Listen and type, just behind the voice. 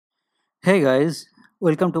Hey guys,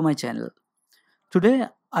 welcome to my channel. Today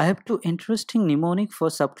I have two interesting mnemonic for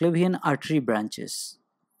subclavian artery branches.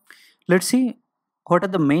 Let's see what are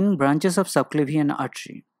the main branches of subclavian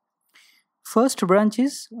artery. First branch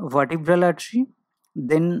is vertebral artery,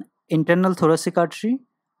 then internal thoracic artery,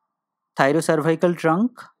 thyrocervical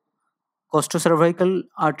trunk, costocervical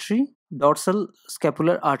artery, dorsal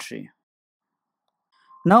scapular artery.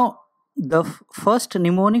 Now the first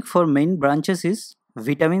mnemonic for main branches is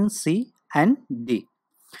vitamin C and D.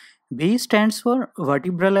 V stands for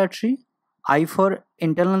vertebral artery, I for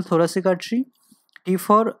internal thoracic artery, T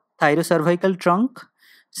for thyrocervical trunk,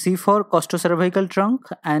 C for costocervical trunk,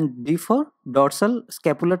 and D for dorsal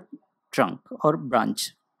scapular trunk or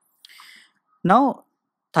branch. Now,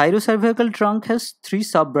 thyrocervical trunk has three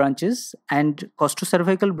sub branches, and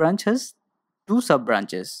costocervical branch has two sub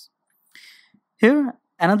branches. Here,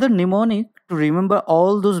 another mnemonic to remember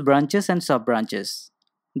all those branches and sub branches.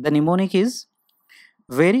 The mnemonic is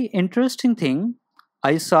very interesting thing,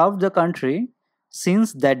 I served the country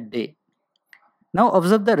since that day. Now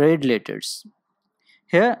observe the red letters.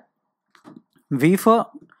 Here V for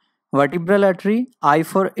vertebral artery, I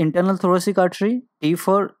for internal thoracic artery, T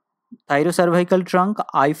for thyrocervical trunk,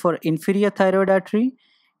 I for inferior thyroid artery,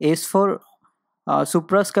 S for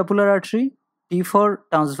suprascapular artery, T for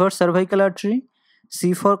transverse cervical artery,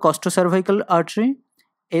 C for costocervical artery,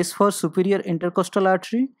 S for superior intercostal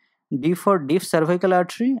artery, D for deep cervical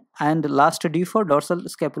artery, and last D for dorsal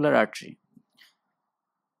scapular artery.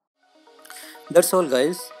 That's all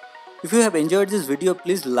guys. If you have enjoyed this video,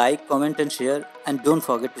 please like, comment and share, and don't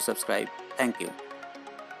forget to subscribe. Thank you.